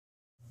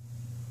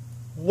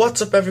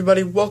What's up,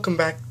 everybody? Welcome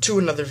back to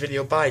another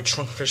video by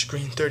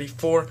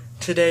TrunkfishGreen34.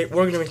 Today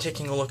we're going to be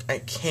taking a look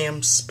at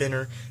Cam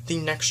Spinner, the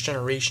next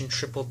generation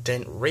Triple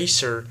Dent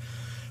racer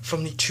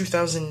from the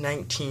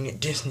 2019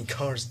 Disney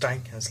Cars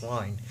diecast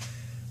line.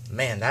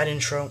 Man, that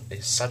intro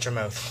is such a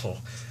mouthful.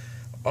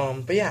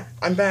 But yeah,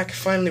 I'm back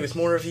finally with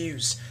more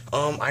reviews.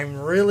 I'm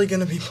really going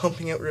to be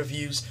pumping out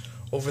reviews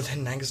over the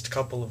next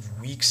couple of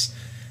weeks.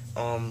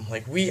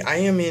 I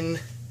am in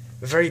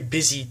a very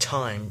busy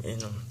time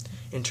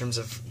in terms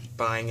of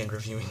buying and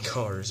reviewing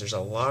cars. There's a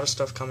lot of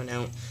stuff coming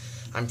out.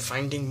 I'm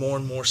finding more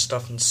and more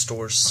stuff in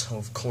stores, so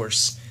of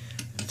course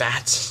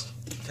that's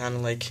kind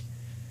of like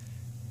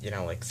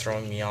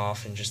throwing me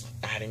off and just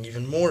adding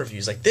even more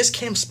reviews. Like this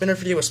Cam Spinner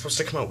video was supposed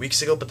to come out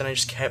weeks ago, but then I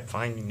just kept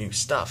finding new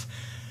stuff.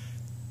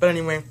 But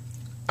anyway,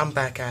 I'm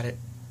back at it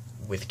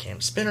with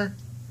Cam Spinner,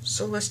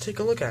 so let's take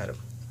a look at him.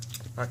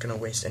 Not gonna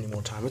waste any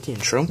more time with the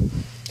intro.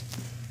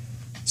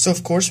 So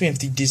of course we have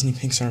the Disney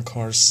Pixar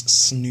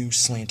Cars new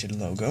slanted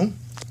logo.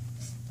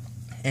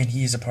 And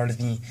he is a part of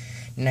the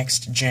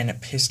Next Gen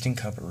Piston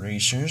Cup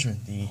Racers,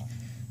 with the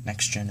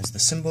Next Gen is the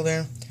symbol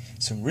there.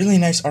 Some really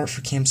nice art for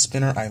Cam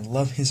Spinner. I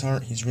love his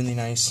art. He's really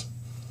nice.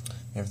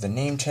 We have the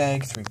name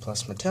tag, 3+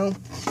 Mattel.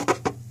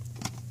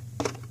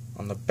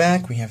 On the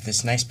back, we have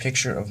this nice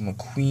picture of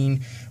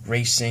McQueen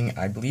racing.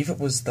 I believe it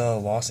was the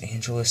Los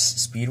Angeles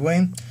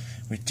Speedway,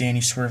 with Danny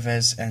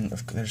Suarez, and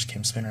there's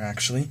Cam Spinner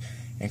actually,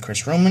 and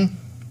Chris Roman.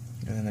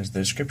 And then there's the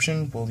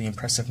description: will the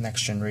impressive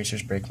Next Gen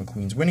racers break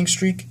McQueen's winning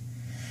streak?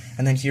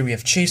 And then here we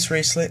have Chase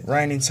Racelet,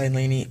 Ryan Inside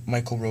Laney,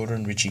 Michael Roeder,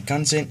 and Richie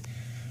Gunzit.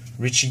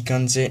 Richie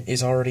Gunzit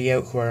is already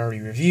out, who I already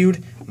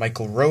reviewed.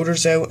 Michael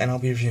Roeder's out, and I'll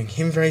be reviewing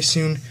him very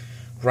soon.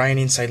 Ryan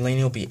Inside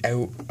Laney will be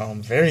out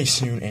very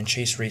soon, and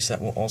Chase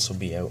Racelet will also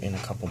be out in a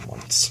couple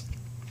months.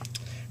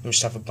 We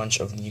just have a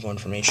bunch of legal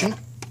information.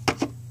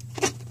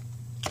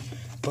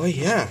 But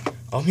yeah,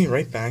 I'll be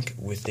right back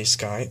with this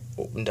guy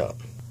opened up.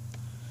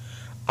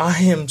 I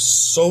am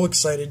so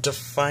excited to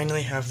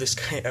finally have this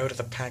guy out of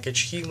the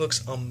package. He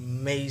looks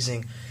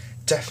amazing.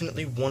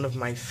 Definitely one of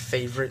my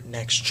favorite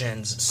Next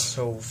Gens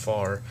so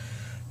far.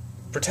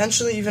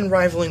 Potentially even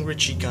rivaling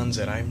Richie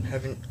Gunzit. I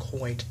haven't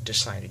quite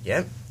decided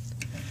yet.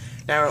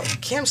 Now,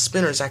 Cam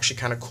Spinner is actually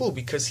kind of cool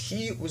because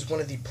he was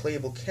one of the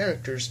playable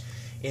characters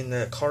in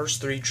the Cars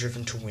 3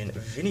 Driven to Win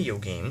video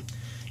game,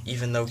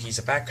 even though he's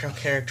a background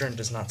character and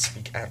does not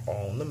speak at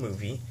all in the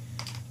movie.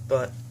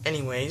 But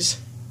anyways,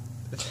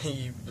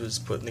 he was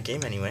put in the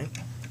game anyway.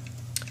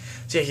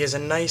 So yeah, he has a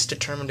nice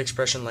determined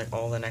expression like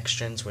all the Next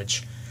Gens,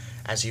 which,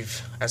 as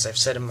I've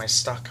said in my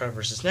Stock Car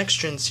vs. Next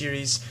Gen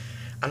series,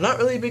 I'm not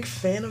really a big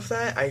fan of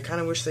that. I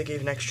kind of wish they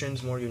gave Next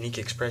Gens more unique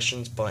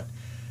expressions, but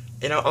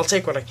I'll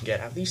take what I can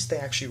get. At least they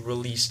actually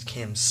released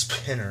Cam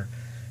Spinner,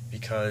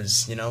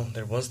 because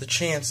there was the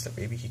chance that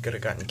maybe he could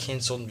have gotten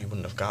canceled and we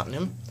wouldn't have gotten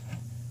him.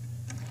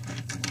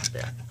 But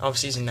yeah,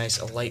 obviously he's a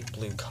nice light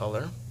blue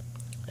color,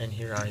 and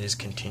here are his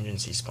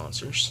contingency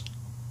sponsors: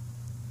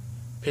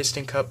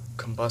 Piston Cup,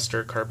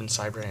 Combustor, Carbon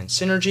Cyber, and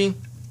Synergy.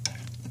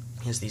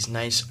 He has these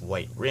nice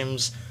white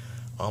rims.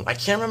 I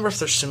can't remember if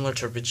they're similar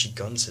to Richie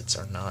Gunzit's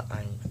or not.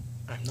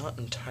 I'm not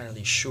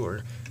entirely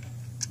sure,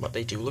 but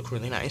they do look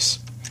really nice.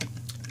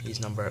 He's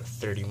number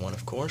 31,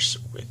 of course,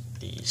 with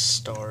the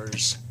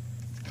stars.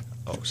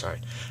 Oh,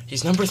 sorry.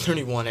 He's number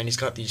 31, and he's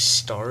got these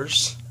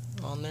stars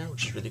on there,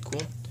 which is really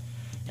cool.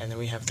 And then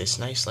we have this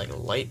nice,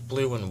 light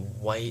blue and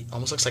white,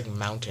 almost looks like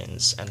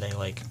mountains, and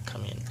they,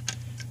 come in.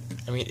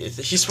 I mean,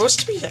 he's supposed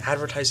to be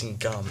advertising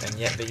gum, and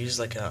yet they use,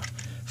 a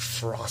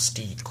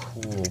frosty,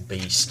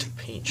 cool-based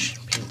paint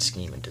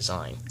scheme and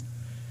design.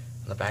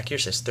 On the back here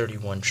says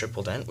 31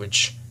 Triple Dent,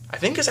 which I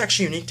think is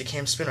actually unique to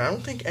Cam Spinner. I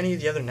don't think any of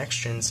the other Next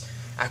Gens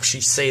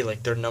actually say,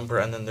 their number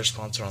and then their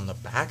sponsor on the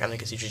back. I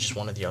think it's usually just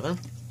one or the other.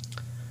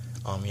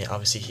 Yeah,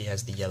 obviously he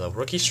has the yellow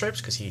rookie stripes,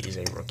 because he is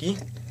a rookie.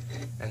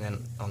 And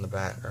then on the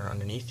back, or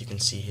underneath, you can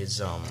see his,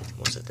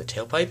 the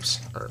tailpipes?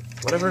 Or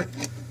whatever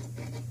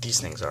these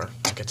things are.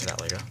 I'll get to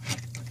that later.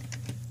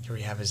 Here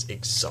we have his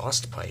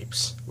exhaust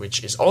pipes,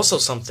 which is also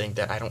something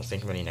that I don't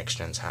think many Next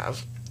Gens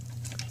have.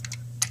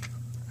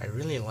 I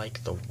really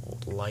like the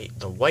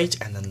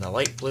white, and then the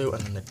light blue,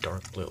 and then the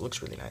dark blue. It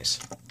looks really nice.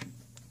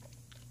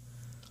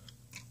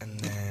 And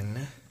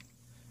then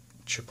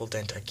Triple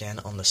Dent again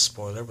on the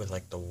spoiler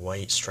with the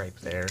white stripe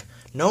there.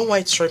 No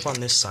white stripe on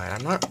this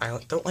side. I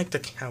don't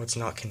like how it's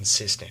not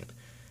consistent.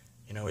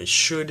 It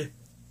should.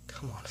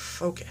 Come on,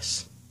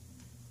 focus.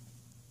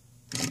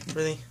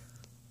 Really?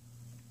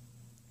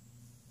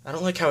 I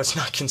don't like how it's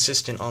not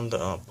consistent on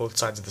the both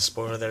sides of the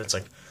spoiler there. It's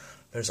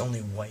there's only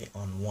white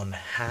on one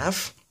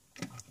half,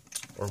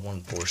 or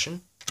one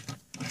portion.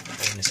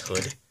 And his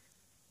hood.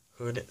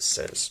 Hood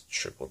says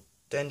Triple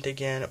Dent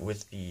again,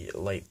 with the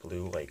light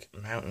blue,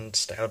 mountain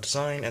style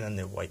design, and then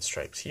the white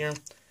stripes here.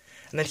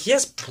 And then he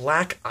has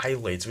black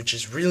eyelids, which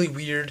is really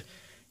weird.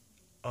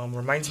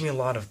 Reminds me a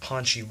lot of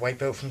Paunchy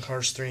Wipeout from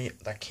Cars 3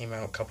 that came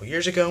out a couple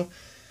years ago.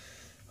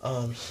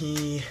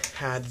 He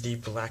had the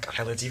black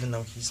eyelids, even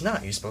though he's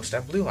not. He's supposed to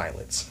have blue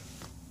eyelids.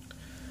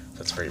 So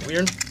that's very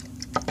weird.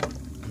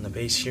 On the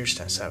base here,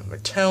 has to have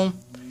Mattel.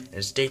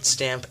 There's date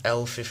stamp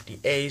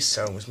L50A,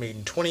 so it was made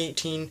in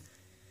 2018,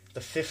 the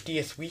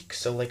 50th week,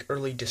 so like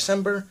early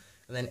December,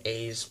 and then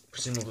A is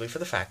presumably for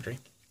the factory.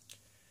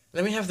 And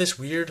then we have this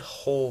weird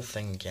hole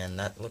thing again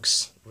that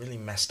looks really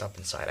messed up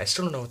inside. I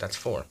still don't know what that's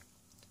for.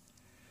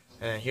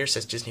 And here it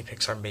says Disney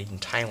Pixar made in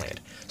Thailand.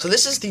 So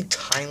this is the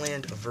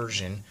Thailand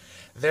version.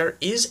 There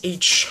is a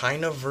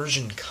China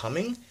version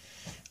coming.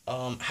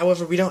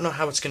 However, we don't know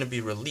how it's going to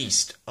be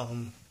released.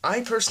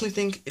 I personally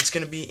think it's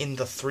going to be in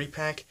the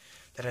 3-pack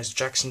that has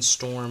Jackson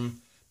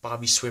Storm,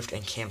 Bobby Swift,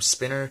 and Cam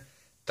Spinner.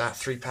 That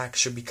 3-pack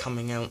should be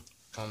coming out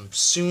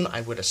soon, I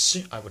would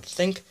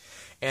think.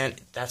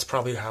 And that's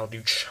probably how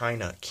the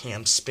China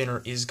Cam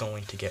Spinner is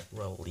going to get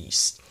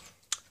released.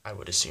 I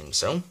would assume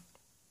so.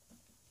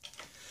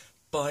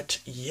 But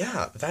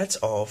yeah, that's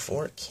all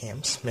for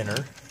Cam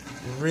Spinner.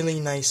 Really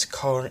nice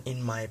car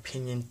in my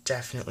opinion.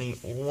 Definitely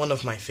one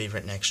of my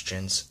favorite next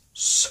gens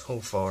so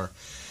far.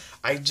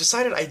 I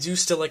decided I do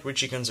still like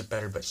Richie Guns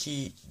better, but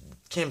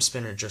Cam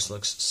Spinner just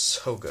looks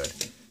so good.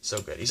 So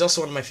good. He's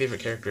also one of my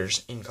favorite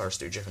characters in Car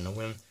Stooge and the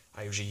Whim.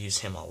 I usually use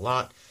him a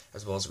lot,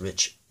 as well as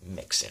Rich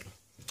Mixon.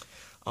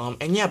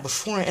 And yeah,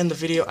 before I end the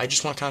video, I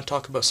just want to kind of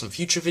talk about some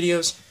future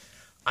videos.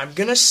 I'm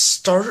going to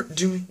start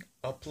doing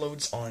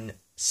uploads on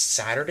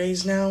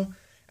Saturdays now,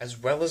 as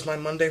well as my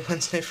Monday,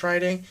 Wednesday,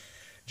 Friday,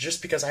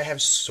 just because I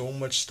have so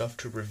much stuff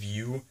to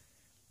review.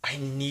 I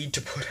need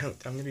to put out,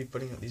 I'm going to be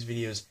putting out these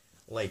videos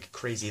like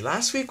crazy.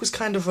 Last week was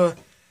kind of a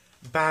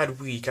bad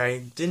week. I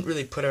didn't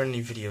really put out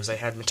any videos. I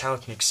had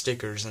Metallic Nick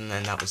stickers, and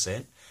then that was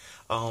it.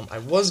 I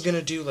was going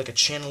to do like a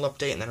channel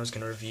update, and then I was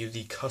going to review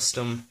the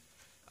custom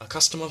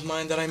of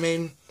mine that I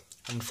made.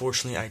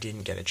 Unfortunately, I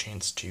didn't get a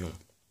chance to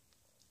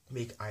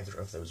make either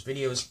of those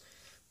videos,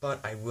 but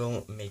I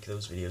will make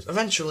those videos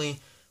eventually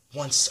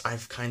once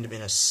I've kind of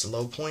been a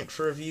slow point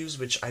for reviews,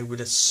 which I would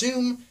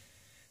assume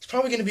it's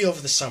probably going to be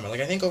over the summer. Like,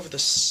 I think over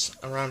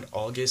around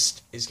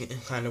August is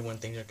kind of when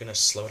things are going to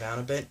slow down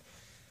a bit.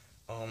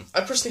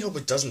 I personally hope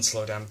it doesn't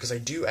slow down, because I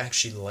do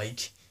actually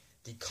like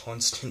the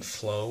constant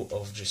flow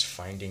of just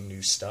finding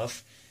new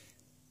stuff.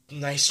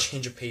 Nice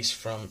change of pace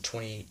from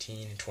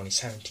 2018 and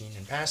 2017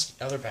 and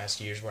other past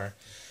years where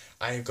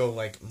I go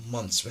like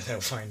months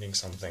without finding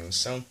something.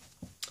 So,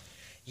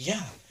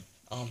 yeah,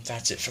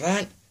 that's it for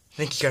that.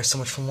 Thank you guys so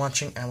much for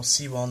watching. I will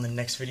see you all in the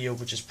next video,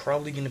 which is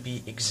probably going to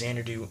be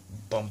Xanadu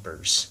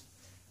bumpers.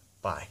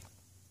 Bye.